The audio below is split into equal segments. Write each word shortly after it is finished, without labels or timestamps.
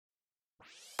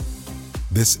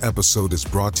This episode is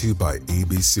brought to you by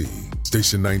ABC.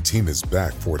 Station 19 is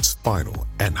back for its final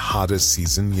and hottest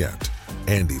season yet.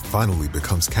 Andy finally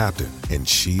becomes captain, and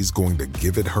she's going to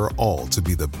give it her all to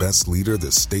be the best leader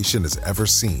the station has ever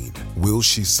seen. Will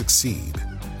she succeed?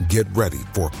 Get ready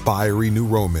for fiery new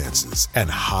romances and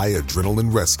high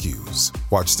adrenaline rescues.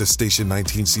 Watch the Station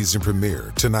 19 season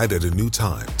premiere tonight at a new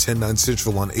time, 10/9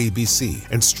 Central on ABC,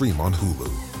 and stream on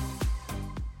Hulu.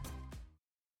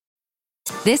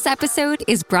 This episode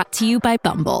is brought to you by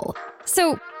Bumble.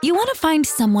 So, you want to find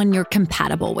someone you're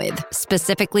compatible with,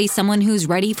 specifically someone who's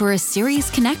ready for a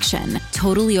serious connection,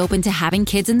 totally open to having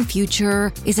kids in the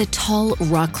future, is a tall,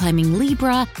 rock-climbing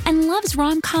Libra, and loves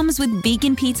rom-coms with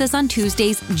vegan pizzas on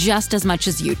Tuesdays just as much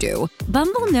as you do.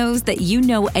 Bumble knows that you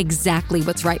know exactly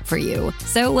what's right for you.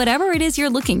 So whatever it is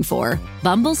you're looking for,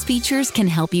 Bumble's features can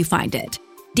help you find it.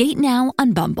 Date now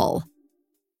on Bumble.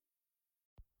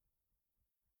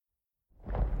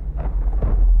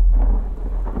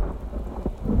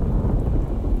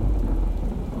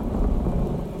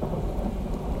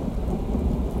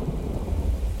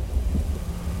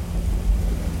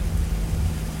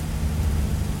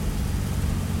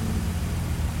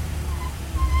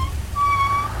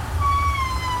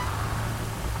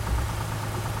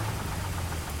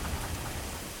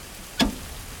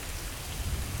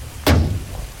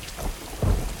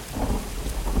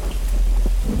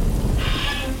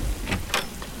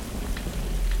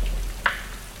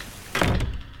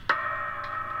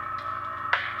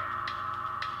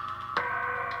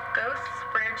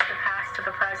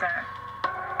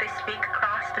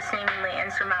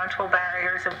 Insurmountable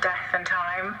barriers of death and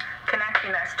time,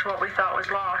 connecting us to what we thought was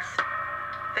lost.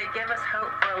 They give us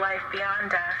hope for a life beyond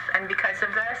death, and because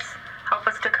of this, help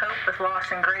us to cope with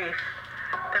loss and grief.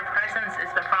 Their presence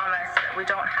is the promise that we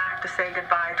don't have to say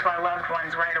goodbye to our loved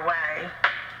ones right away.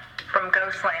 From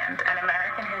Ghostland, An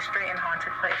American History in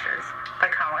Haunted Places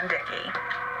by Colin Dickey.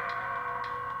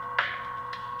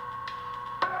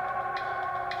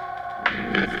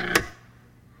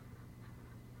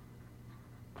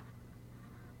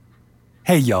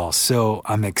 Hey y'all, so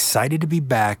I'm excited to be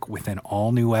back with an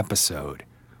all-new episode.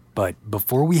 But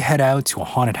before we head out to a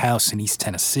haunted house in East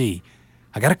Tennessee,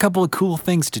 I got a couple of cool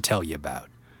things to tell you about.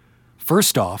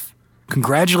 First off,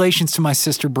 congratulations to my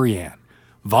sister Brienne.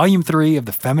 Volume 3 of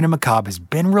The Feminine Macabre has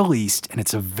been released and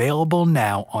it's available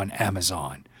now on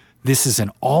Amazon. This is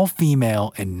an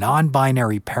all-female and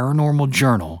non-binary paranormal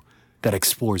journal that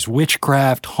explores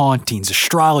witchcraft, hauntings,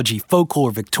 astrology, folklore,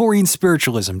 Victorian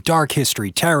spiritualism, dark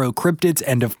history, tarot, cryptids,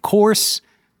 and of course,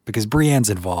 because Brienne's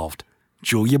involved,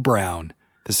 Julia Brown,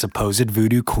 the supposed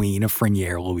voodoo queen of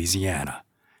Frenier, Louisiana.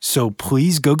 So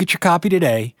please go get your copy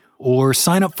today or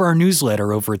sign up for our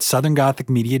newsletter over at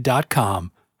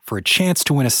southerngothicmedia.com for a chance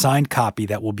to win a signed copy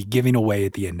that we'll be giving away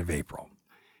at the end of April.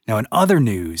 Now, in other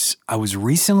news, I was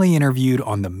recently interviewed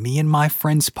on the Me and My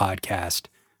Friends podcast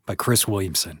by Chris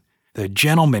Williamson, the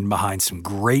gentleman behind some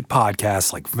great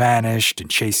podcasts like Vanished and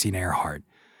Chasing Earhart.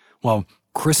 Well,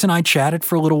 Chris and I chatted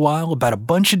for a little while about a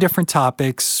bunch of different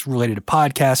topics related to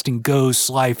podcasting, ghosts,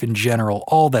 life in general,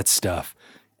 all that stuff.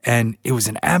 And it was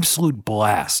an absolute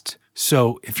blast.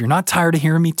 So if you're not tired of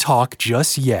hearing me talk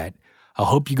just yet, I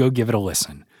hope you go give it a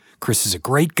listen. Chris is a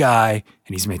great guy,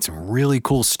 and he's made some really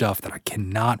cool stuff that I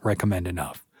cannot recommend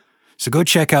enough. So go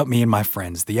check out Me and My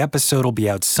Friends. The episode will be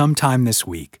out sometime this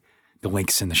week. The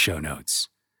link's in the show notes.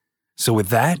 So with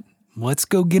that, let's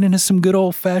go get into some good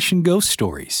old-fashioned ghost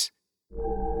stories.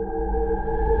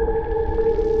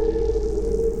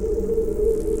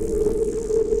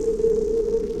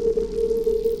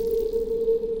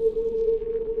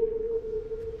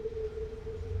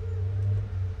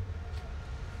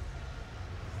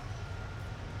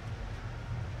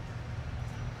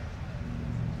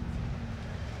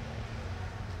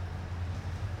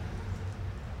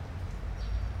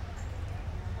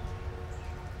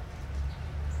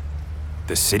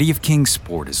 The city of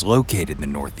Kingsport is located in the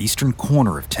northeastern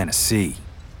corner of Tennessee,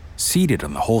 seated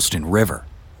on the Holston River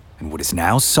in what is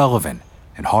now Sullivan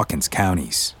and Hawkins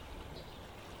counties.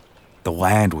 The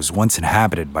land was once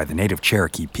inhabited by the native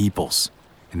Cherokee peoples,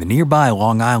 and the nearby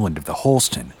Long Island of the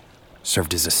Holston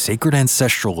served as a sacred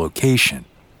ancestral location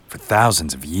for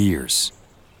thousands of years.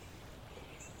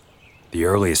 The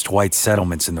earliest white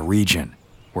settlements in the region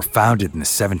were founded in the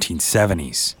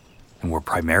 1770s, and were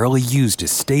primarily used as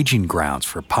staging grounds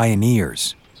for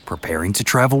pioneers preparing to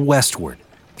travel westward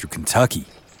through Kentucky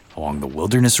along the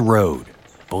Wilderness Road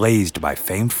blazed by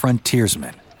famed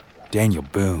frontiersman Daniel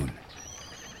Boone.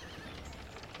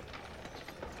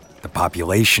 The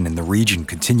population in the region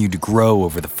continued to grow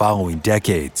over the following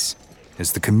decades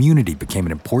as the community became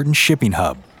an important shipping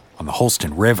hub on the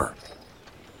Holston River.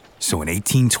 So in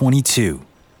 1822,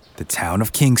 the town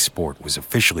of Kingsport was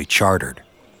officially chartered.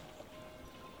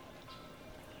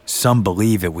 Some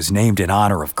believe it was named in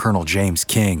honor of Colonel James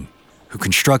King, who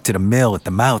constructed a mill at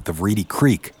the mouth of Reedy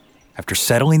Creek after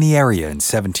settling the area in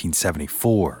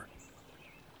 1774.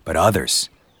 But others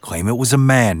claim it was a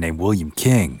man named William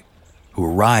King who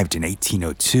arrived in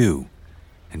 1802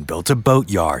 and built a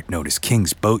boatyard known as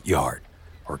King's Boatyard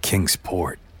or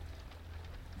Kingsport.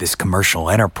 This commercial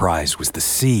enterprise was the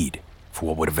seed for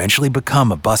what would eventually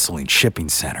become a bustling shipping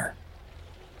center.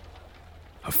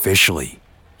 Officially,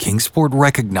 Kingsport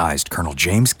recognized Colonel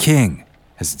James King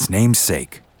as its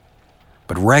namesake,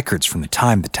 but records from the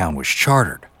time the town was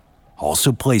chartered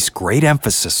also place great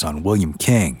emphasis on William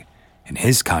King and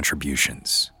his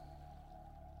contributions.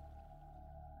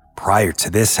 Prior to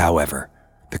this, however,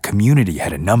 the community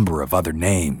had a number of other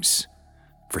names.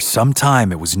 For some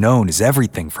time, it was known as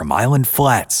everything from Island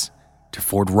Flats to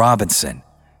Fort Robinson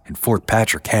and Fort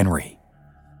Patrick Henry.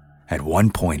 At one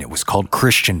point, it was called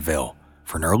Christianville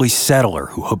for an early settler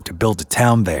who hoped to build a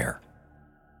town there.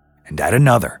 And at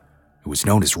another, it was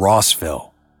known as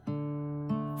Rossville,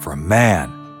 for a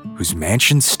man whose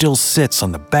mansion still sits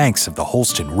on the banks of the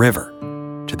Holston River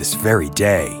to this very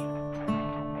day.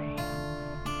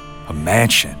 A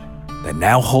mansion that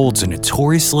now holds a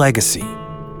notorious legacy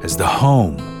as the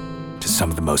home to some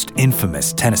of the most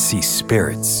infamous Tennessee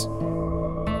spirits.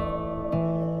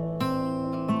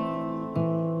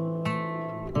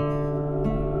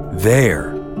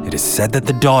 There, it is said that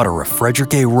the daughter of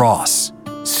Frederick A. Ross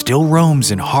still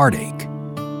roams in heartache,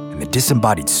 and the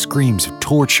disembodied screams of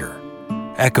torture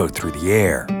echo through the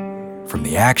air from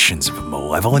the actions of a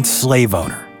malevolent slave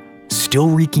owner still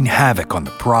wreaking havoc on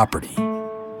the property.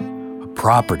 A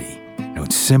property known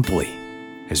simply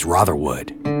as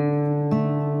Rotherwood.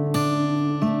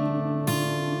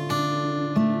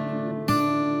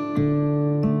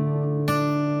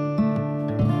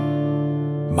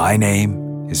 My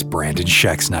name is Brandon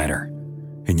Schexnayder,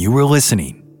 and you were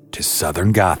listening to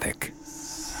Southern Gothic.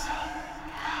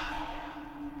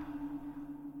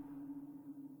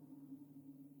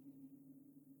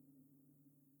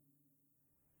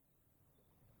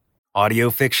 Audio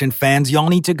fiction fans, y'all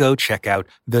need to go check out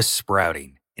The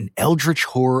Sprouting, an eldritch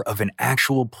horror of an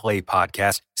actual play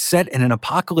podcast set in an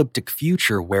apocalyptic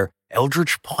future where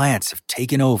eldritch plants have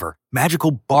taken over,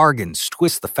 magical bargains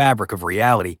twist the fabric of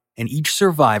reality, and each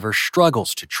survivor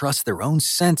struggles to trust their own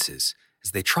senses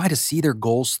as they try to see their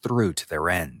goals through to their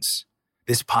ends.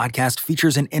 This podcast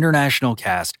features an international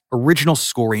cast, original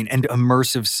scoring, and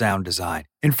immersive sound design.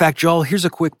 In fact, y'all, here's a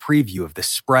quick preview of The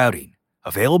Sprouting,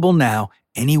 available now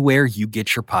anywhere you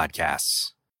get your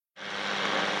podcasts.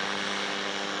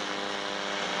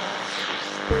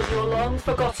 With your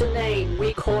long-forgotten name,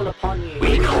 we call upon you.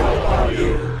 We call upon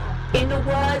you. In the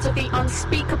words of the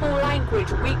unspeakable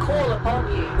language, we call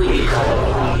upon you. We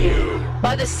call upon you.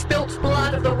 By the spilt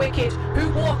blood of the wicked, who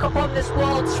walk upon this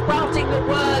world, sprouting the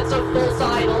words of false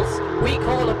idols, we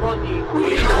call upon you.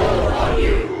 We call upon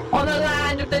you. On the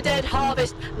land of the dead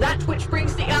harvest, that which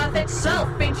brings the earth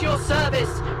itself into your service,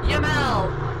 Yamal,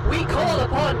 we call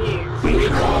upon you. We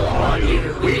call upon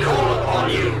you. We call upon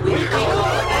you. We call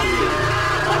upon you.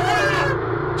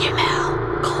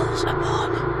 Yamal calls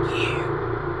upon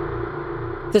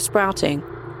you. The Sprouting,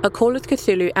 a Call of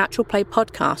Cthulhu actual play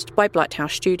podcast by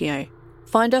Blighthouse Studio.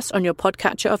 Find us on your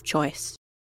podcatcher of choice.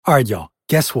 All right, y'all,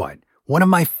 guess what? One of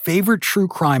my favorite true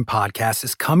crime podcasts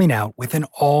is coming out with an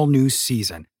all-new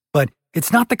season. But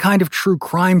it's not the kind of true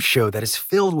crime show that is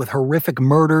filled with horrific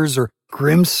murders or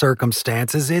grim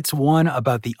circumstances. It's one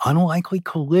about the unlikely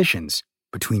collisions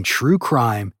between true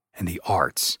crime and the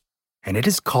arts. And it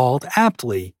is called,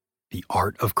 aptly, The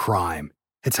Art of Crime.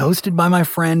 It's hosted by my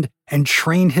friend and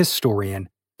trained historian,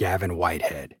 Gavin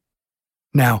Whitehead.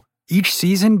 Now, each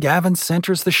season, Gavin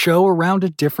centers the show around a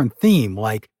different theme.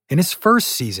 Like, in his first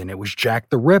season, it was Jack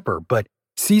the Ripper, but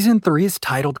Season 3 is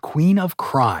titled Queen of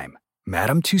Crime,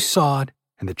 Madame Tussaud,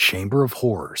 and the Chamber of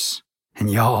Horrors.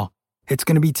 And y'all, it's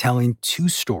going to be telling two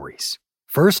stories.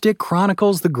 First, it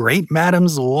chronicles the great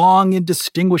Madame's long and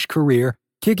distinguished career,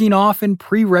 kicking off in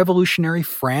pre-revolutionary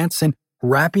France and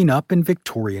wrapping up in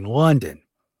Victorian London.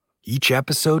 Each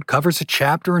episode covers a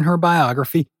chapter in her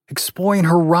biography, exploring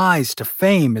her rise to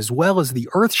fame as well as the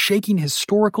earth-shaking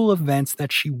historical events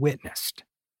that she witnessed.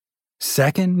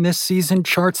 Second, this season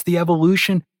charts the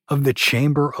evolution of the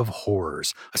Chamber of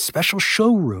Horrors, a special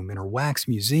showroom in her wax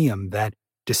museum that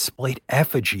displayed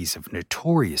effigies of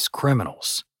notorious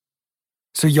criminals.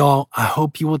 So y'all, I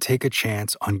hope you will take a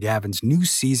chance on Gavin's new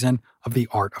season of The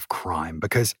Art of Crime,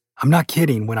 because I'm not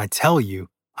kidding when I tell you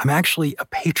I'm actually a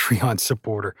Patreon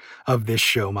supporter of this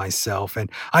show myself, and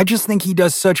I just think he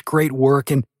does such great work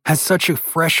and has such a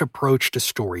fresh approach to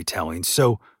storytelling.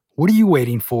 So what are you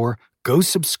waiting for? Go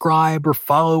subscribe or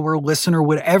follow or listen or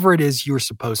whatever it is you're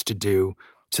supposed to do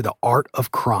to The Art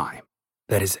of Crime.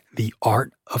 That is The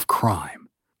Art of Crime.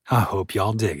 I hope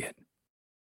y'all dig it.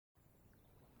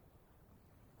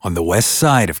 On the west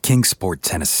side of Kingsport,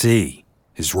 Tennessee,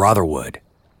 is Rotherwood,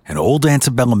 an old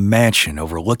antebellum mansion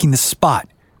overlooking the spot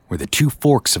where the two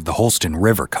forks of the Holston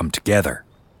River come together.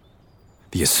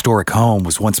 The historic home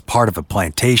was once part of a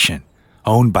plantation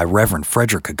owned by Reverend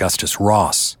Frederick Augustus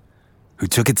Ross, who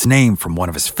took its name from one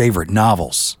of his favorite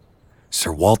novels,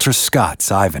 Sir Walter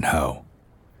Scott's Ivanhoe.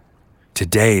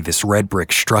 Today, this red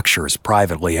brick structure is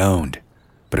privately owned,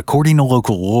 but according to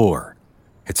local lore,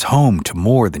 it's home to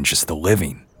more than just the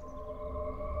living.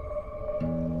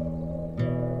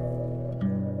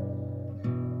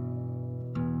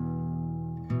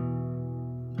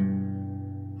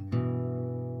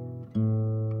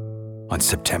 On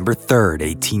September 3,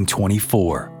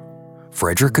 1824,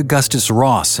 Frederick Augustus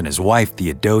Ross and his wife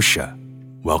Theodosia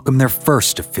welcomed their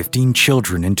first of 15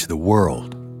 children into the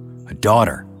world, a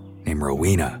daughter named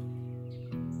Rowena.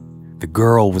 The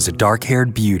girl was a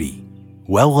dark-haired beauty,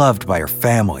 well-loved by her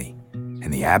family,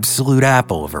 and the absolute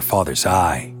apple of her father's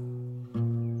eye.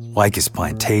 Like his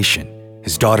plantation,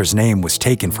 his daughter's name was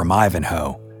taken from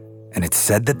Ivanhoe, and it's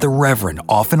said that the Reverend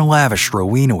often lavished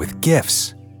Rowena with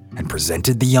gifts and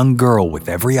presented the young girl with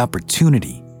every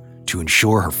opportunity to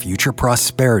ensure her future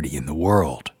prosperity in the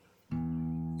world.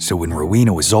 So when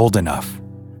Rowena was old enough,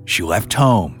 she left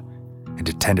home and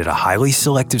attended a highly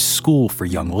selective school for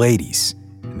young ladies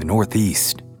in the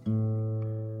Northeast.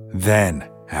 Then,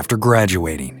 after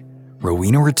graduating,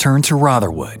 Rowena returned to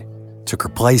Rotherwood, took her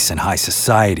place in high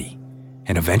society,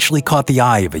 and eventually caught the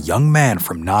eye of a young man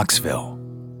from Knoxville.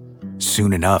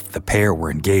 Soon enough, the pair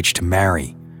were engaged to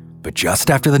marry, but just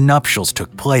after the nuptials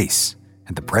took place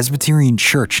at the Presbyterian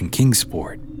Church in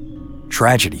Kingsport,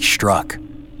 tragedy struck.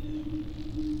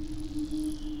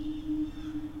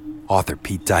 Author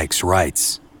Pete Dykes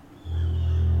writes,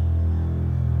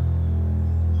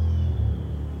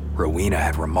 Rowena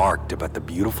had remarked about the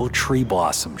beautiful tree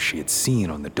blossoms she had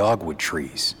seen on the dogwood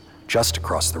trees just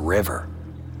across the river,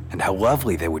 and how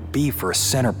lovely they would be for a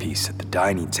centerpiece at the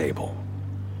dining table.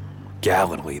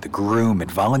 Gallantly, the groom had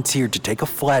volunteered to take a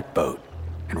flatboat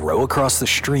and row across the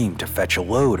stream to fetch a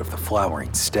load of the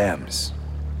flowering stems.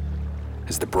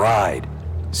 As the bride,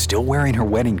 still wearing her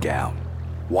wedding gown,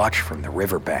 watched from the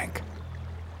riverbank,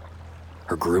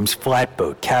 her groom's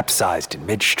flatboat capsized in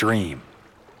midstream,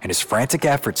 and his frantic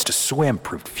efforts to swim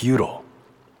proved futile.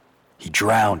 He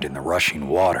drowned in the rushing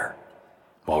water,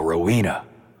 while Rowena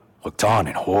looked on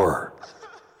in horror.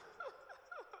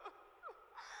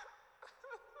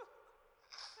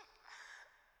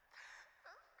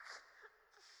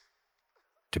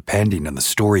 Depending on the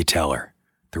storyteller,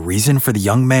 the reason for the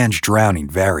young man's drowning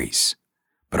varies,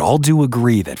 but all do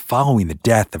agree that following the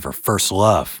death of her first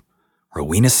love,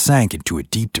 Rowena sank into a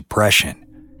deep depression,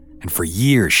 and for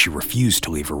years she refused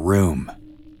to leave her room.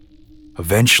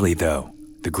 Eventually, though,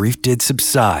 the grief did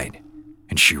subside,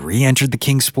 and she re-entered the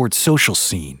Kingsport social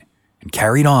scene and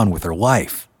carried on with her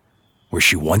life, where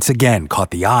she once again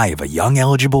caught the eye of a young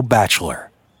eligible bachelor,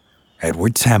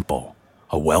 Edward Temple,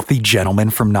 a wealthy gentleman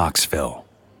from Knoxville.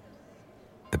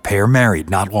 The pair married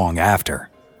not long after,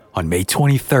 on May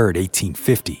 23,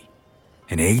 1850.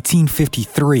 In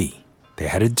 1853, they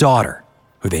had a daughter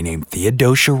who they named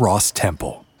Theodosia Ross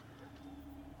Temple.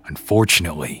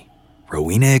 Unfortunately,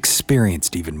 Rowena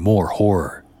experienced even more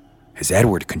horror, as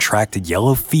Edward contracted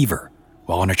yellow fever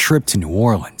while on a trip to New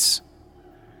Orleans,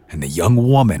 and the young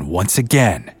woman once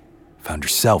again found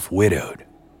herself widowed.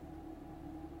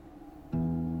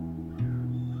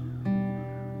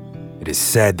 It is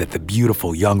said that the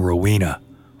beautiful young Rowena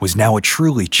was now a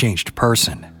truly changed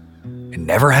person, and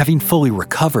never having fully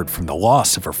recovered from the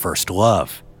loss of her first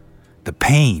love, the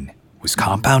pain was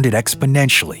compounded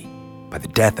exponentially by the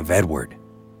death of Edward.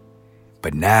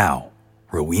 But now,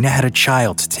 Rowena had a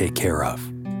child to take care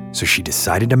of, so she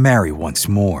decided to marry once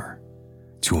more,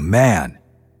 to a man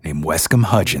named Wescombe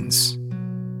Hudgens.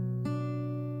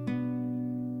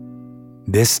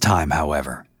 This time,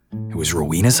 however, it was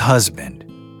Rowena's husband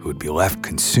who would be left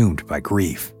consumed by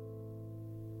grief.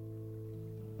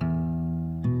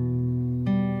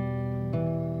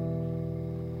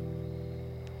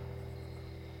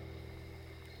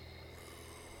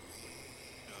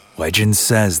 Legend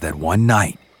says that one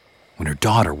night, when her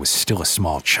daughter was still a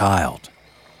small child,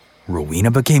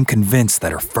 Rowena became convinced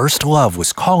that her first love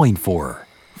was calling for her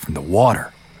from the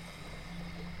water.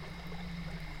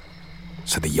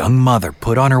 So the young mother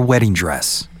put on her wedding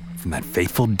dress from that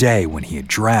fateful day when he had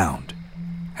drowned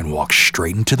and walked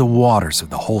straight into the waters of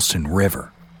the Holston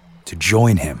River to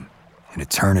join him in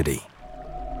eternity.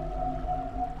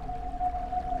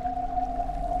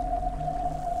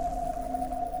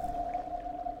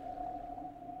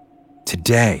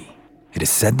 Today, it is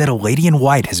said that a lady in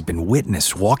white has been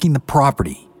witnessed walking the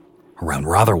property around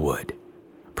Rotherwood,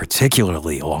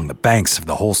 particularly along the banks of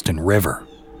the Holston River.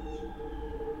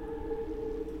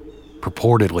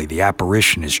 Purportedly, the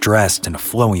apparition is dressed in a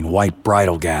flowing white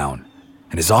bridal gown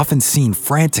and is often seen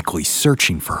frantically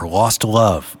searching for her lost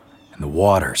love in the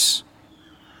waters.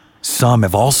 Some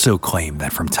have also claimed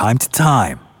that from time to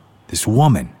time, this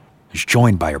woman is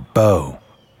joined by her beau.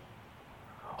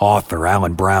 Author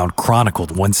Alan Brown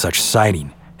chronicled one such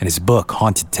sighting in his book,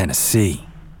 Haunted Tennessee.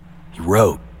 He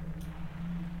wrote,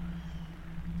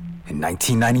 "In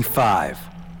 1995,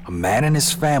 a man and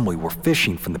his family were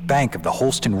fishing from the bank of the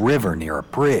Holston River near a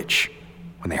bridge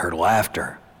when they heard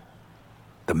laughter.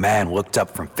 The man looked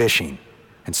up from fishing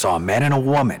and saw a man and a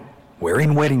woman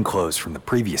wearing wedding clothes from the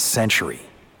previous century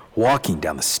walking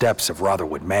down the steps of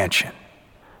Rotherwood Mansion,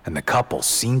 and the couple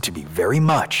seemed to be very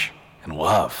much in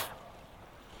love.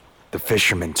 The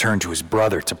fisherman turned to his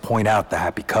brother to point out the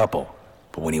happy couple,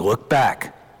 but when he looked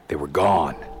back, they were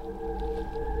gone."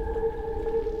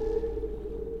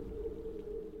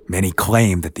 Many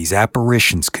claim that these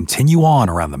apparitions continue on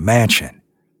around the mansion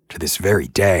to this very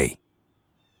day.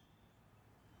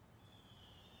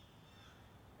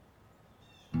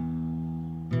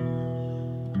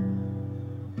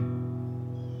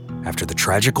 After the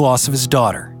tragic loss of his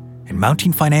daughter and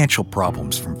mounting financial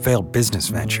problems from failed business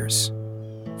ventures,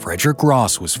 Frederick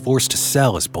Ross was forced to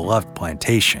sell his beloved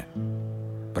plantation.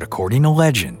 But according to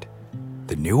legend,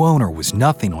 the new owner was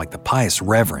nothing like the pious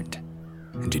reverend,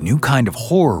 and a new kind of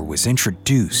horror was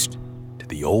introduced to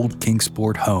the old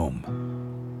Kingsport home.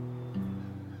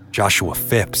 Joshua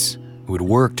Phipps, who had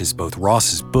worked as both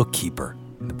Ross's bookkeeper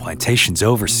and the plantation's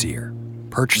overseer,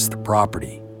 purchased the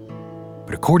property.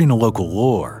 But according to local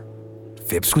lore,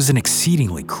 Phipps was an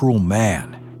exceedingly cruel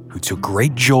man who took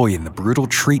great joy in the brutal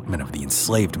treatment of the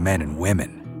enslaved men and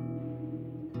women.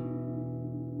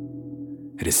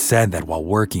 It is said that while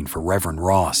working for Reverend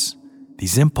Ross,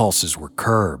 these impulses were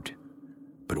curbed,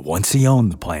 but once he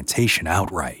owned the plantation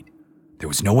outright, there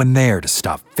was no one there to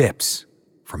stop Phipps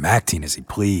from acting as he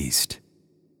pleased.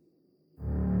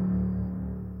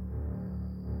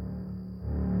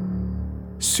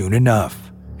 Soon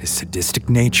enough, his sadistic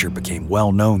nature became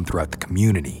well known throughout the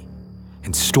community,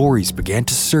 and stories began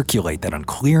to circulate that on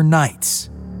clear nights,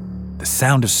 the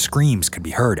sound of screams could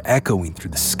be heard echoing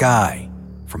through the sky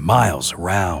for miles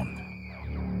around.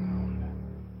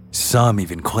 Some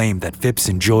even claimed that Phipps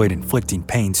enjoyed inflicting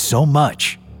pain so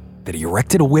much that he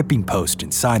erected a whipping post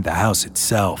inside the house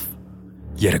itself.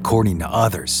 Yet according to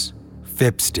others,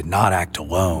 Phipps did not act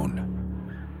alone.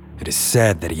 It is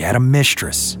said that he had a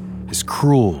mistress as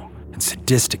cruel and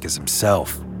sadistic as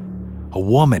himself, a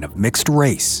woman of mixed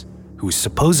race who was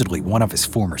supposedly one of his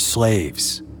former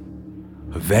slaves.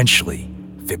 Eventually,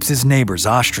 Phipps's neighbors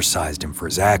ostracized him for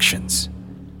his actions,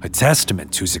 a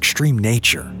testament to his extreme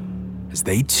nature, as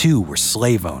they too were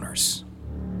slave owners.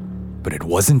 But it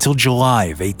wasn't until July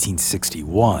of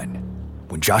 1861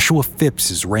 when Joshua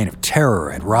Phipps's reign of terror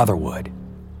at Rotherwood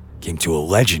came to a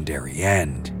legendary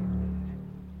end.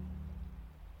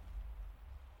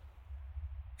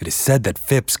 It is said that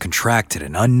Phipps contracted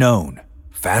an unknown,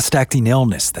 fast-acting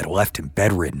illness that left him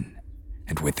bedridden,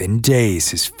 and within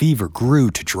days his fever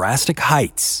grew to drastic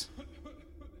heights.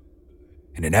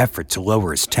 In an effort to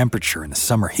lower his temperature in the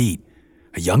summer heat,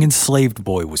 a young enslaved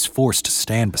boy was forced to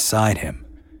stand beside him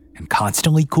and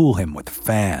constantly cool him with a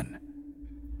fan.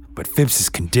 But Phipps's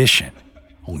condition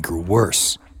only grew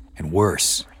worse and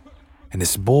worse, and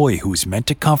this boy who was meant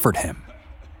to comfort him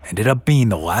ended up being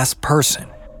the last person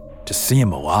to see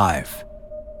him alive.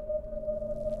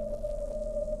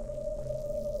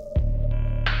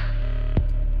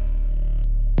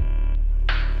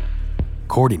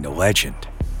 According to legend,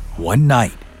 one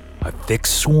night, a thick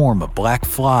swarm of black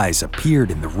flies appeared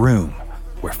in the room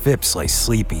where Phipps lay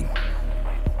sleeping.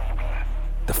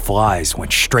 The flies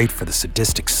went straight for the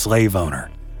sadistic slave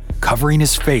owner, covering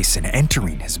his face and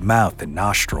entering his mouth and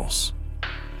nostrils.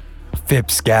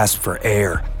 Phipps gasped for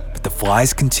air, but the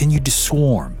flies continued to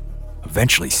swarm,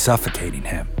 eventually suffocating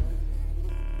him.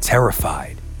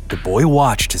 Terrified, the boy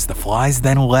watched as the flies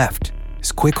then left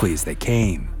as quickly as they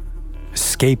came,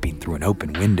 escaping through an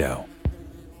open window.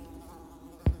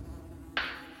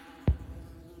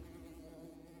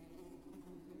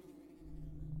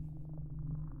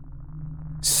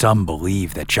 Some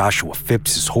believe that Joshua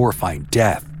Phipps's horrifying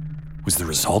death was the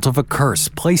result of a curse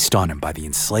placed on him by the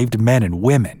enslaved men and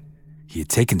women he had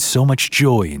taken so much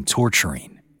joy in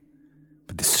torturing.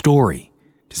 But the story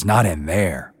does not end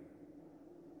there.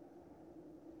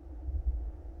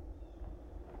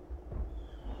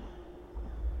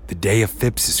 The day of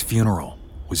Phipps's funeral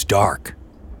was dark,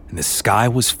 and the sky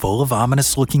was full of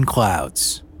ominous-looking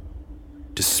clouds.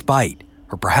 Despite,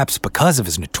 or perhaps because of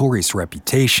his notorious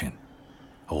reputation,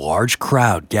 a large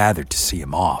crowd gathered to see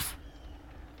him off.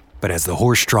 But as the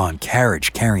horse-drawn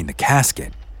carriage carrying the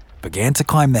casket began to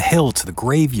climb the hill to the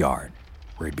graveyard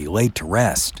where he'd be laid to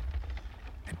rest,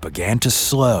 it began to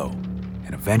slow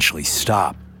and eventually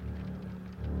stop.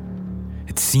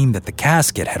 It seemed that the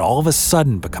casket had all of a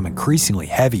sudden become increasingly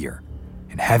heavier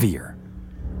and heavier,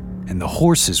 and the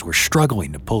horses were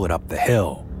struggling to pull it up the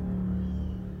hill.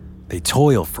 They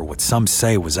toiled for what some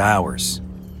say was hours,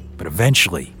 but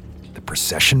eventually the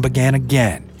procession began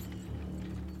again.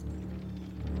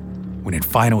 When it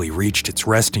finally reached its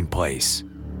resting place,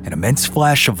 an immense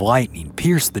flash of lightning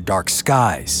pierced the dark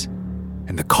skies,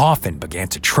 and the coffin began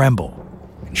to tremble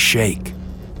and shake.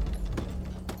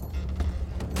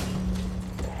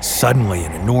 Suddenly,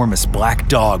 an enormous black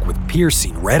dog with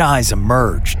piercing red eyes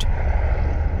emerged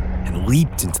and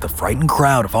leaped into the frightened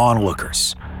crowd of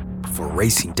onlookers before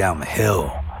racing down the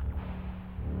hill.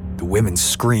 The women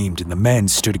screamed and the men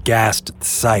stood aghast at the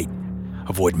sight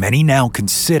of what many now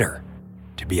consider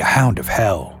to be a hound of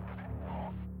hell.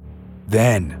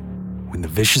 Then, when the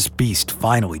vicious beast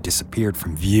finally disappeared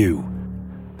from view,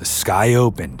 the sky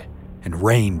opened and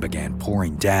rain began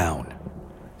pouring down,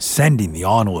 sending the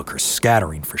onlookers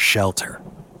scattering for shelter.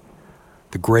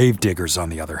 The gravediggers, on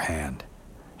the other hand,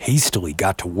 hastily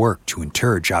got to work to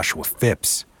inter Joshua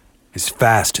Phipps as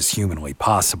fast as humanly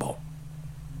possible.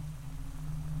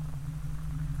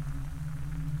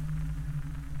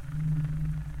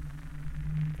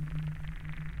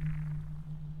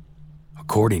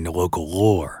 According to local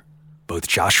lore, both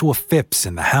Joshua Phipps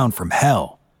and the Hound from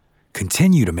Hell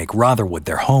continue to make Rotherwood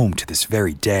their home to this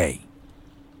very day.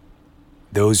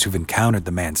 Those who've encountered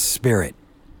the man's spirit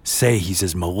say he's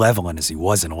as malevolent as he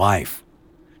was in life,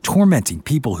 tormenting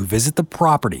people who visit the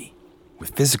property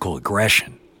with physical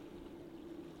aggression.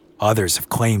 Others have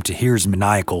claimed to hear his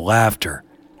maniacal laughter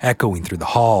echoing through the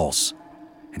halls,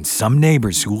 and some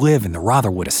neighbors who live in the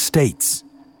Rotherwood Estates,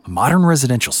 a modern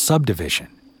residential subdivision,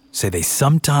 say they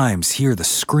sometimes hear the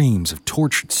screams of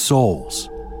tortured souls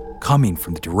coming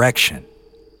from the direction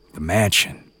of the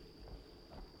mansion.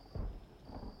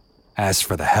 As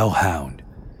for the Hellhound,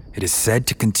 it is said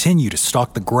to continue to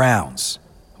stalk the grounds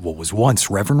of what was once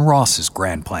Reverend Ross's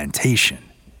grand plantation,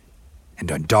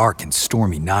 and on dark and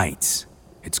stormy nights,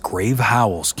 its grave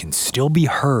howls can still be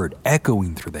heard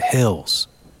echoing through the hills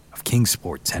of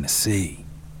Kingsport, Tennessee,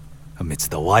 amidst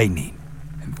the lightning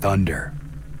and thunder.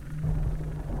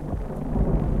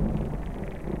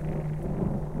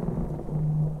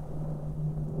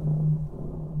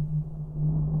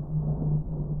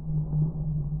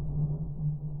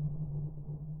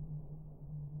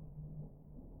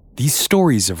 These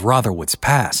stories of Rotherwood's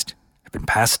past have been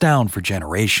passed down for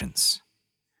generations,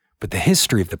 but the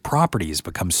history of the property has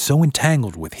become so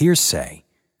entangled with hearsay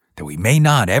that we may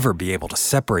not ever be able to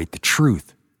separate the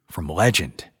truth from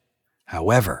legend.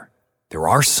 However, there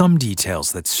are some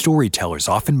details that storytellers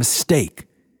often mistake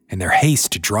in their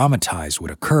haste to dramatize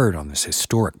what occurred on this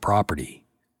historic property.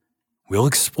 We'll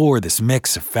explore this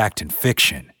mix of fact and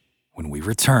fiction when we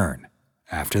return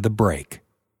after the break.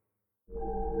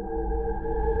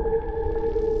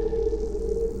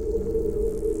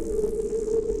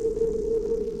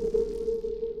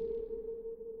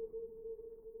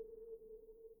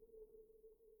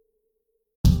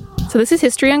 So this is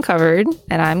History Uncovered,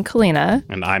 and I'm Kalina.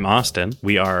 And I'm Austin.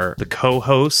 We are the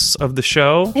co-hosts of the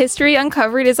show. History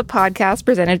Uncovered is a podcast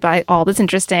presented by All That's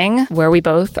Interesting, where we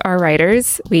both are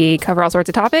writers. We cover all sorts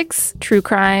of topics: true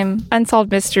crime,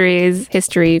 unsolved mysteries,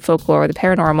 history, folklore, the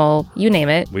paranormal, you name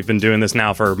it. We've been doing this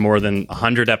now for more than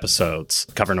 100 episodes,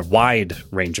 covering a wide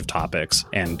range of topics,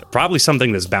 and probably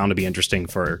something that's bound to be interesting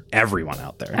for everyone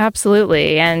out there.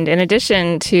 Absolutely. And in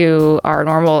addition to our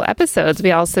normal episodes,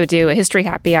 we also do a History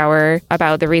Happy Hour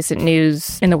about the recent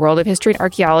news in the world of history and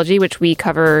archaeology, which we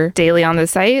cover daily on the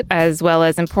site, as well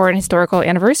as important historical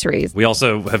anniversaries. We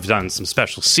also have done some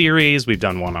special series. We've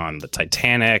done one on the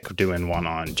Titanic, doing one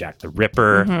on Jack the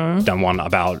Ripper, done one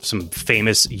about some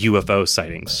famous UFO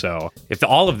sightings. So if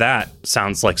all of that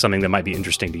sounds like something that might be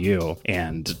interesting to you,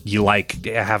 and you like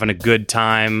having a good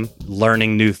time,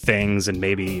 learning new things, and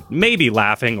maybe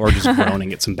laughing or just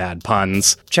groaning at some bad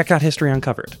puns, check out History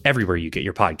Uncovered everywhere you get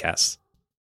your podcasts.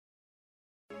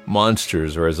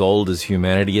 Monsters are as old as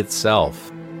humanity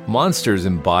itself. Monsters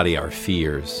embody our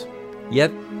fears,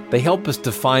 yet they help us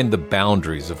define the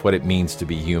boundaries of what it means to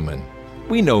be human.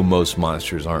 We know most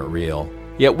monsters aren't real,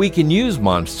 yet we can use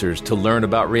monsters to learn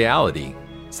about reality,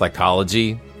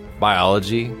 psychology,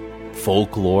 biology,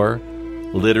 folklore,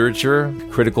 literature,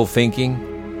 critical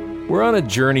thinking. We're on a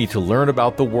journey to learn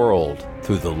about the world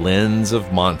through the lens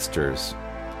of monsters,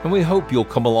 and we hope you'll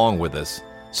come along with us.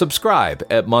 Subscribe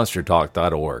at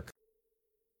monstertalk.org.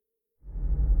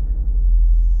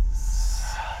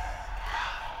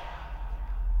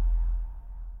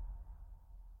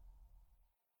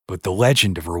 But the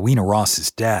legend of Rowena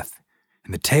Ross's death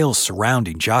and the tales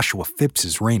surrounding Joshua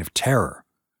Phipps's reign of terror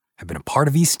have been a part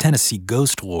of East Tennessee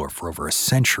ghost lore for over a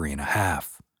century and a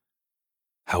half.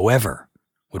 However,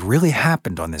 what really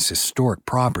happened on this historic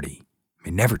property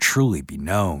may never truly be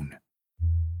known.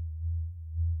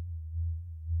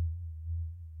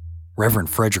 Reverend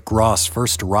Frederick Ross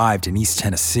first arrived in East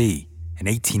Tennessee in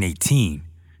 1818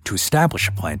 to establish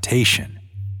a plantation.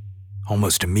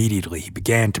 Almost immediately, he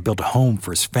began to build a home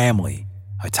for his family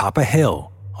atop a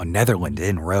hill on Netherland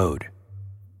Inn Road.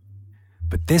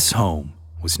 But this home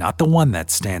was not the one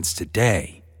that stands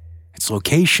today. Its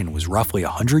location was roughly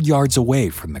 100 yards away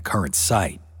from the current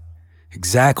site.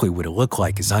 Exactly what it looked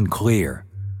like is unclear,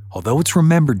 although it's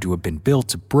remembered to have been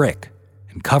built of brick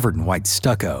and covered in white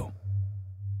stucco.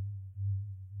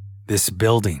 This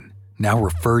building, now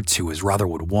referred to as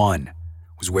Rotherwood 1,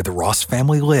 was where the Ross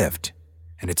family lived,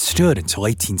 and it stood until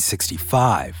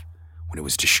 1865, when it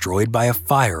was destroyed by a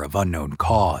fire of unknown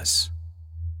cause.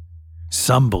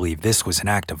 Some believe this was an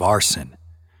act of arson,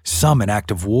 some an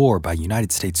act of war by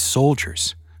United States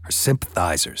soldiers or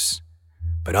sympathizers,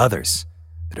 but others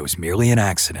that it was merely an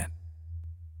accident.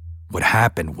 What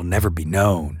happened will never be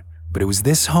known, but it was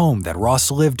this home that Ross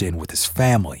lived in with his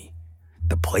family,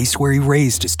 the place where he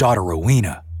raised his daughter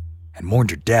Rowena and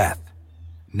mourned her death,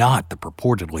 not the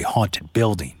purportedly haunted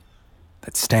building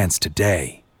that stands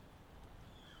today.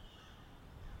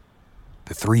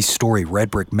 The 3-story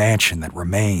red brick mansion that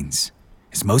remains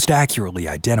is most accurately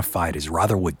identified as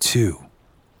Rotherwood 2,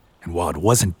 and while it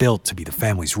wasn't built to be the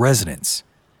family's residence,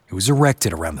 it was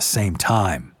erected around the same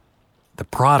time, the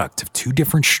product of 2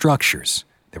 different structures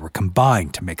that were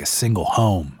combined to make a single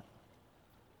home.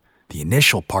 The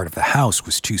initial part of the house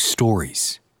was 2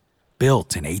 stories,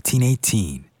 built in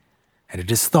 1818, and it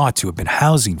is thought to have been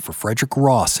housing for Frederick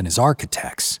Ross and his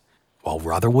architects, while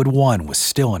Rotherwood 1 was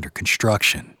still under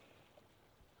construction.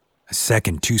 A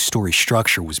second 2-story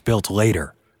structure was built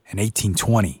later, in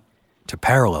 1820, to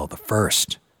parallel the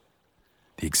first.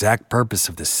 The exact purpose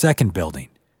of the second building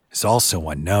is also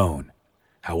unknown.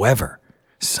 However,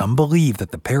 some believe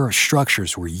that the pair of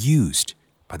structures were used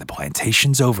by the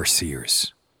plantation's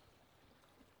overseers.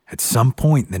 At some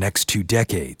point in the next 2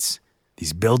 decades,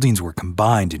 these buildings were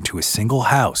combined into a single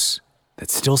house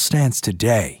that still stands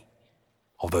today,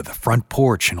 although the front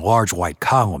porch and large white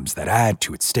columns that add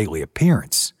to its stately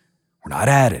appearance were not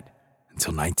added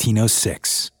until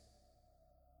 1906.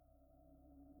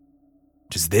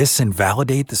 Does this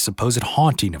invalidate the supposed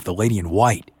haunting of the lady in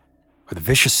white or the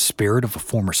vicious spirit of a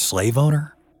former slave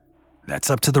owner? That's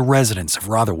up to the residents of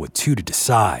Rotherwood 2 to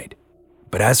decide.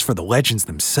 But as for the legends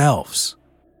themselves,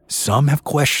 some have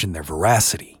questioned their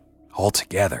veracity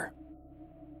altogether.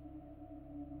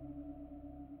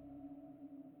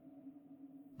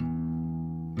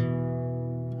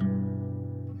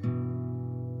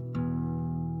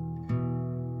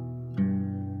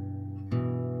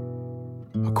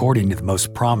 According to the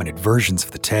most prominent versions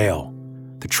of the tale,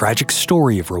 the tragic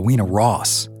story of Rowena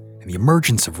Ross and the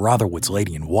emergence of Rotherwood's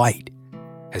Lady in White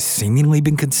has seemingly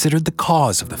been considered the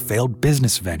cause of the failed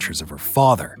business ventures of her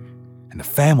father and the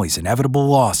family's inevitable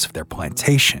loss of their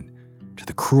plantation to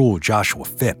the cruel Joshua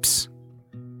Phipps.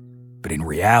 But in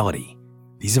reality,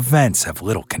 these events have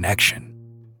little connection.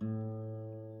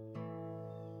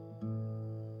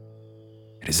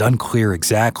 It is unclear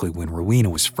exactly when Rowena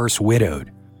was first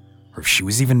widowed, or if she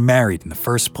was even married in the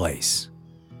first place,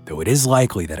 though it is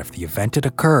likely that if the event had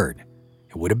occurred,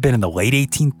 it would have been in the late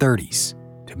 1830s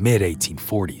to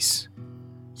mid-1840s.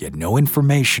 Yet no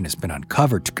information has been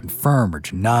uncovered to confirm or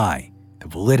deny the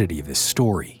validity of this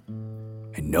story,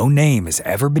 and no name has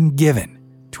ever been given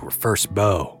to her first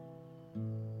beau.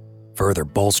 Further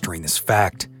bolstering this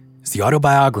fact is the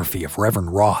autobiography of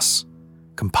Reverend Ross,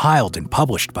 compiled and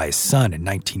published by his son in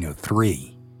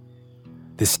 1903.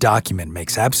 This document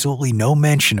makes absolutely no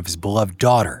mention of his beloved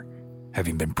daughter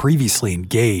having been previously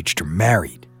engaged or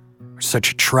married, or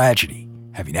such a tragedy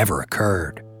having ever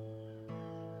occurred.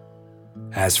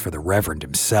 As for the Reverend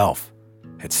himself,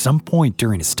 at some point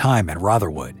during his time at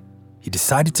Rotherwood, he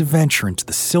decided to venture into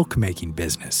the silk-making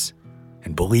business,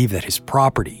 and believed that his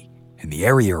property in the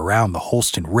area around the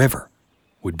Holston River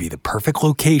would be the perfect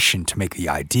location to make the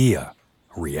idea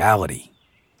a reality.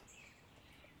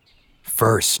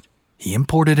 First, he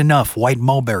imported enough white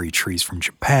mulberry trees from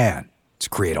Japan to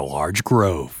create a large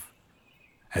grove.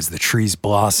 As the trees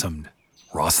blossomed,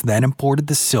 Ross then imported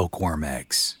the silkworm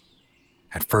eggs.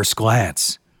 At first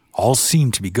glance, all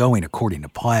seemed to be going according to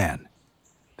plan.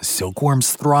 The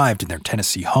silkworms thrived in their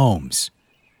Tennessee homes,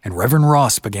 and Reverend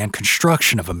Ross began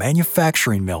construction of a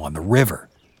manufacturing mill on the river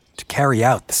to carry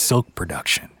out the silk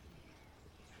production.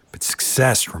 But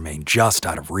success remained just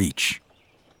out of reach.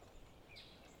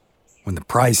 When the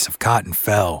price of cotton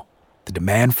fell, the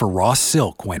demand for raw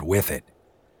silk went with it.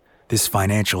 This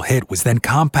financial hit was then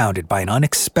compounded by an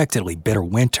unexpectedly bitter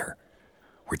winter,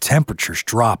 where temperatures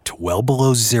dropped to well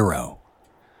below zero,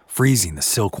 freezing the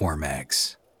silkworm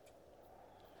eggs.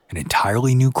 An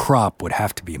entirely new crop would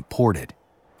have to be imported,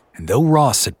 and though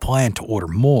Ross had planned to order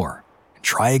more and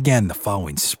try again the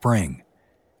following spring,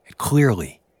 it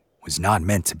clearly was not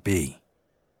meant to be.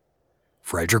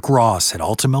 Frederick Ross had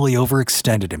ultimately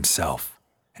overextended himself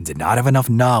and did not have enough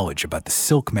knowledge about the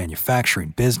silk manufacturing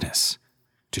business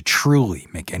to truly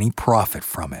make any profit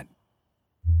from it.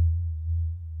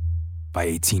 By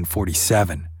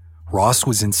 1847, Ross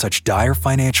was in such dire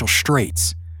financial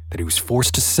straits that he was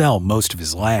forced to sell most of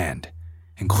his land,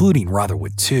 including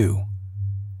Rotherwood too.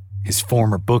 His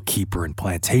former bookkeeper and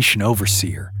plantation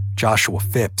overseer, Joshua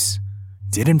Phipps,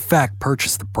 did in fact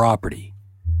purchase the property,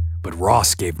 but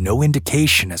Ross gave no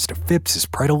indication as to Phipps's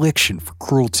predilection for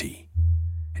cruelty,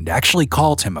 and actually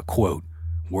called him a, quote,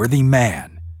 worthy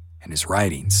man in his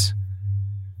writings.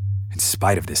 In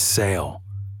spite of this sale,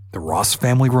 the Ross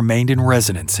family remained in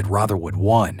residence at Rotherwood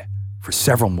I for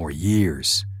several more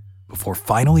years, before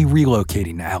finally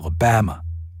relocating to Alabama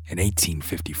in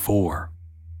 1854.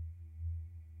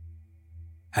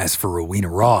 As for Rowena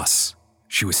Ross,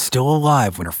 she was still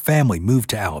alive when her family moved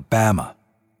to Alabama,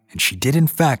 and she did in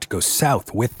fact go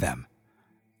south with them.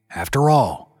 After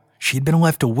all, she had been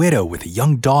left a widow with a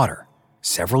young daughter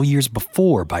several years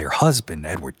before by her husband,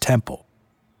 Edward Temple.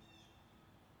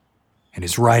 In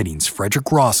his writings,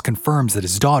 Frederick Ross confirms that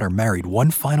his daughter married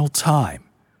one final time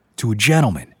to a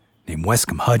gentleman named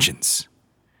Wescombe Hudgens,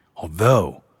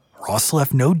 although Ross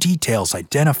left no details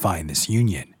identifying this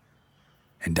union.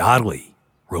 And oddly,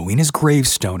 Rowena's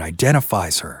gravestone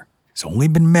identifies her as only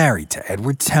been married to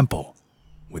Edward Temple,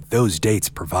 with those dates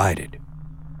provided.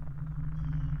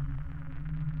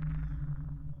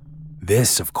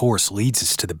 This, of course, leads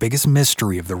us to the biggest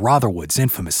mystery of the Rotherwoods'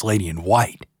 infamous Lady in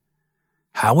White.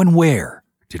 How and where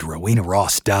did Rowena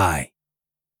Ross die?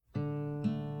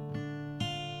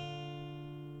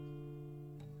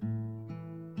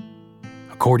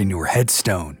 According to her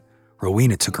headstone,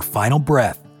 Rowena took her final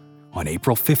breath on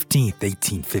April 15,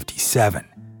 1857,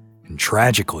 and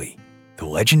tragically, the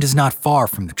legend is not far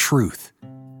from the truth,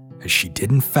 as she did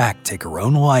in fact take her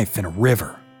own life in a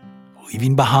river,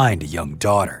 leaving behind a young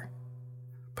daughter.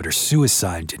 But her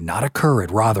suicide did not occur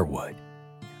at Rotherwood.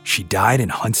 She died in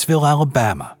Huntsville,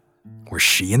 Alabama, where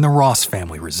she and the Ross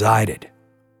family resided.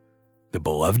 The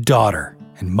beloved daughter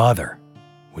and mother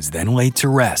was then laid to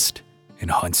rest in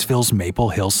Huntsville's Maple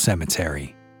Hill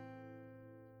Cemetery.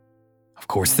 Of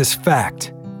course, this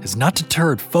fact has not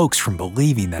deterred folks from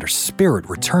believing that her spirit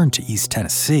returned to East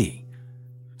Tennessee,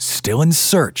 still in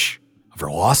search of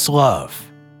her lost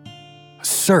love, a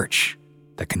search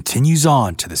that continues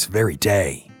on to this very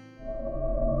day.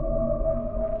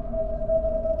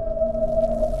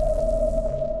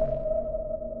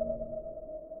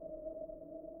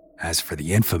 As for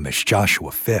the infamous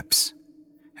Joshua Phipps,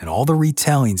 and all the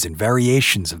retellings and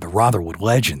variations of the Rotherwood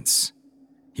legends,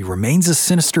 he remains a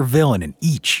sinister villain in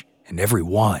each and every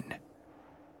one.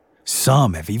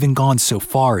 Some have even gone so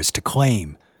far as to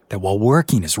claim that while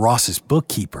working as Ross's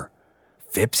bookkeeper,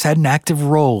 Phipps had an active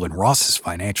role in Ross's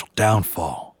financial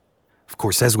downfall. Of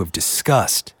course, as we've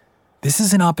discussed, this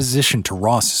is in opposition to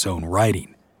Ross's own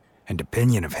writing and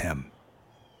opinion of him.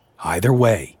 Either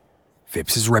way,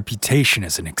 Phipps's reputation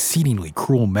as an exceedingly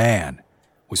cruel man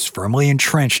was firmly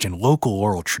entrenched in local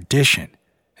oral tradition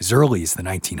as early as the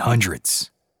 1900s.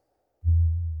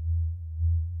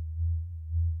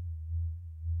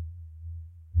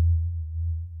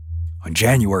 On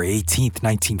January 18,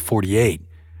 1948,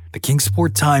 the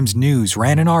Kingsport Times-News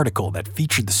ran an article that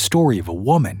featured the story of a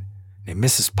woman named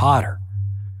Mrs. Potter,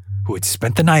 who had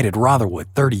spent the night at Rotherwood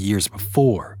 30 years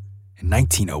before, in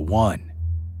 1901.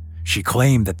 She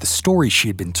claimed that the story she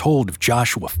had been told of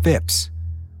Joshua Phipps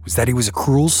was that he was a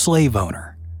cruel slave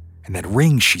owner, and that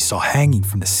rings she saw hanging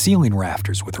from the ceiling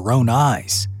rafters with her own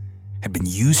eyes had been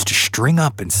used to string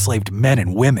up enslaved men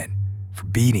and women for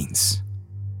beatings.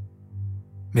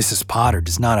 Mrs. Potter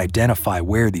does not identify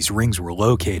where these rings were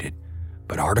located,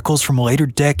 but articles from later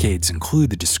decades include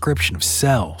the description of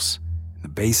cells in the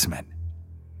basement.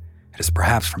 It is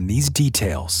perhaps from these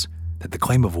details that the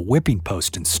claim of a whipping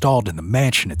post installed in the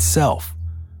mansion itself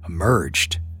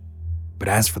emerged. But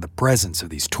as for the presence of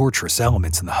these torturous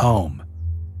elements in the home,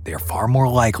 they are far more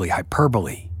likely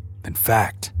hyperbole than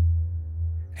fact.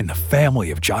 And the family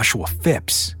of Joshua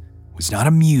Phipps was not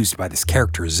amused by this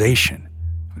characterization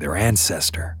of their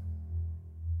ancestor.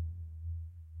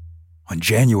 On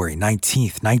January 19,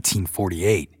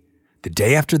 1948, the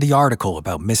day after the article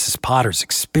about Mrs. Potter's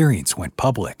experience went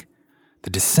public, the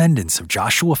descendants of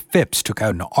Joshua Phipps took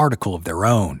out an article of their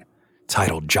own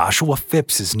titled Joshua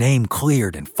Phipps's Name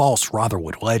Cleared in False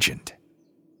Rotherwood Legend.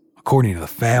 According to the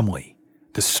family,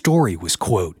 the story was,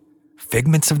 quote,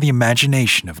 figments of the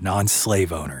imagination of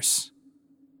non-slave owners.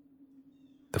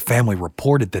 The family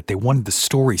reported that they wanted the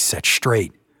story set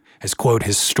straight, as, quote,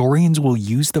 historians will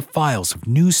use the files of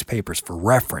newspapers for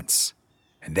reference,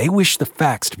 and they wish the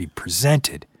facts to be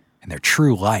presented in their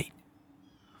true light.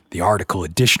 The article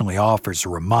additionally offers a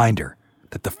reminder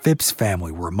that the Phipps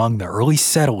family were among the early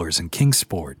settlers in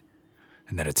Kingsport,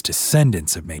 and that its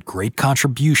descendants have made great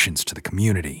contributions to the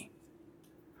community.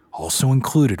 Also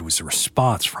included was a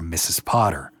response from Mrs.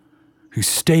 Potter, who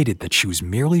stated that she was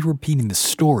merely repeating the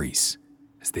stories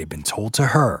as they had been told to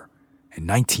her in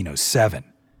 1907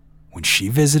 when she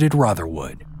visited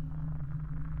Rotherwood.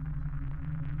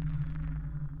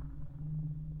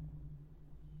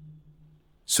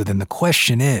 So then the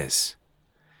question is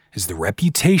the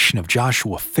reputation of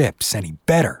Joshua Phipps any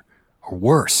better or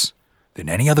worse than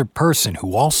any other person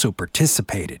who also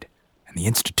participated in the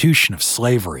institution of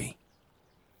slavery?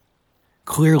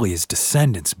 Clearly, his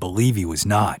descendants believe he was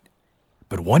not,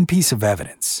 but one piece of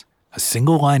evidence, a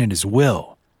single line in his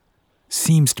will,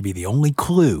 seems to be the only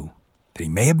clue that he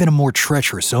may have been a more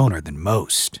treacherous owner than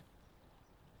most.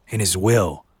 In his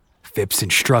will, Phipps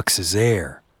instructs his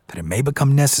heir that it may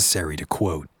become necessary to,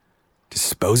 quote,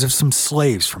 dispose of some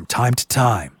slaves from time to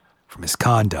time from his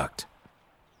conduct.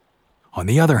 On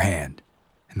the other hand,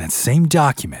 in that same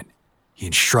document, he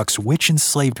instructs which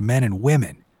enslaved men and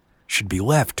women should be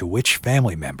left to which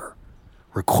family member,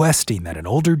 requesting that an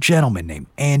older gentleman named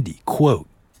Andy, quote,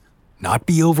 not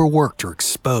be overworked or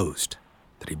exposed,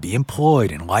 that he be employed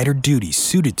in lighter duties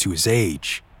suited to his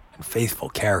age and faithful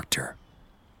character.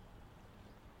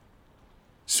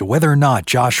 So whether or not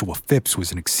Joshua Phipps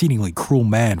was an exceedingly cruel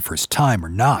man for his time or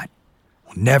not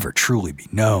will never truly be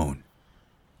known.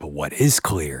 But what is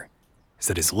clear is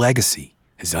that his legacy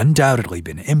has undoubtedly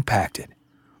been impacted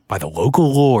by the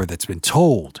local lore that's been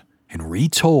told and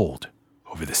retold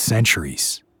over the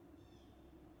centuries.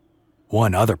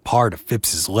 One other part of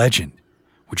Phipps's legend,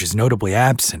 which is notably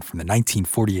absent from the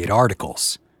 1948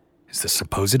 articles, is the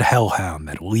supposed hellhound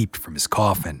that leaped from his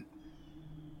coffin.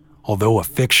 Although a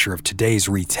fixture of today's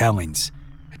retellings,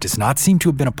 it does not seem to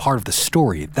have been a part of the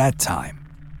story at that time.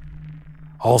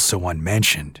 Also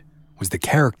unmentioned was the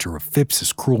character of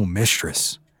Phipps's cruel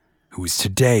mistress, who is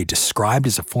today described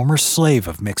as a former slave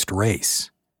of mixed race,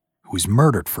 who was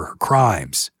murdered for her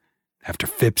crimes after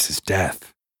Phipps's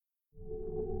death.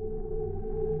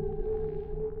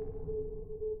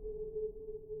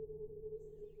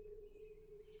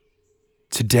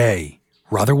 Today,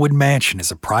 Rotherwood Mansion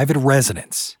is a private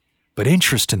residence, but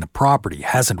interest in the property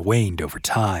hasn't waned over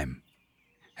time.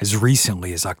 As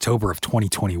recently as October of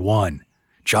 2021,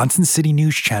 Johnson City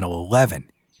News Channel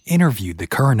 11 interviewed the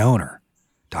current owner,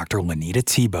 Dr. Lenita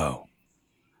Tebow.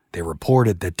 They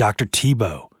reported that Dr.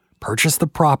 Tebow purchased the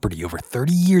property over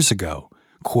 30 years ago,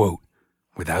 quote,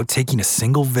 without taking a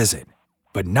single visit,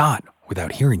 but not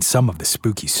without hearing some of the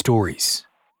spooky stories.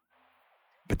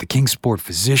 But the Kingsport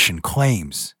physician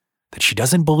claims that she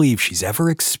doesn't believe she's ever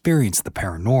experienced the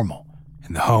paranormal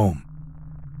in the home.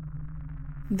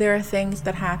 There are things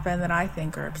that happen that I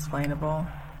think are explainable.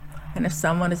 And if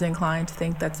someone is inclined to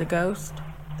think that's a ghost,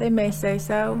 they may say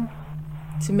so.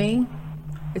 To me,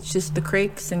 it's just the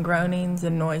creaks and groanings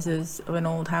and noises of an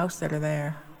old house that are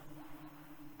there.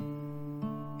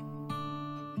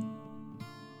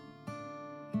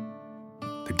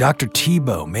 But Dr.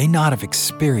 Tebow may not have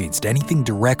experienced anything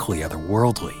directly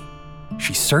otherworldly.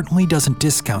 She certainly doesn't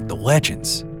discount the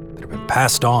legends that have been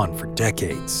passed on for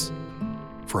decades.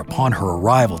 For upon her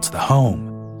arrival to the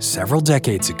home several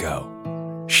decades ago,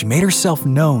 she made herself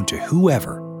known to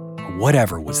whoever or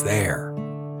whatever was there.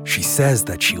 She says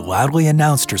that she loudly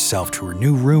announced herself to her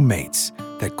new roommates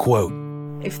that, quote,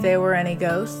 if there were any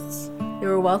ghosts, they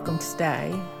were welcome to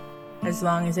stay. As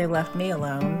long as they left me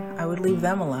alone, I would leave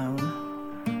them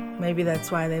alone. Maybe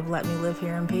that's why they've let me live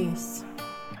here in peace.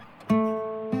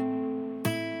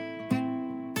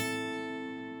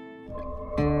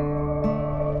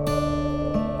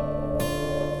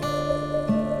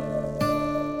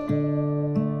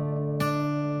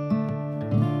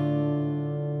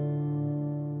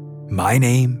 My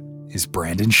name is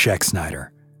Brandon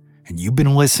Scheck-Snyder, and you've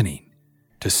been listening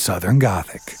to Southern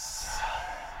Gothic.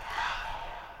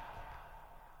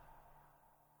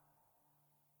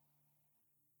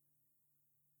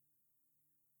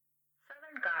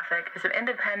 Gothic is an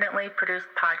independently produced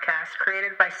podcast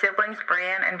created by siblings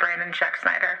Brianne and Brandon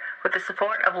Scheck-Snyder with the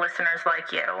support of listeners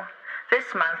like you. This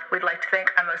month, we'd like to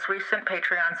thank our most recent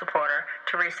Patreon supporter,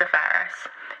 Teresa Farris.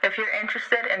 If you're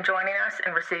interested in joining us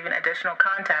and receiving additional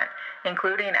content,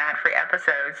 including ad-free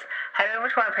episodes, head over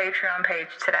to our Patreon page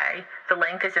today. The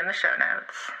link is in the show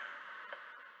notes.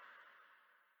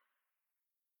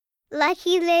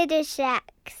 Lucky Little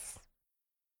Shacks.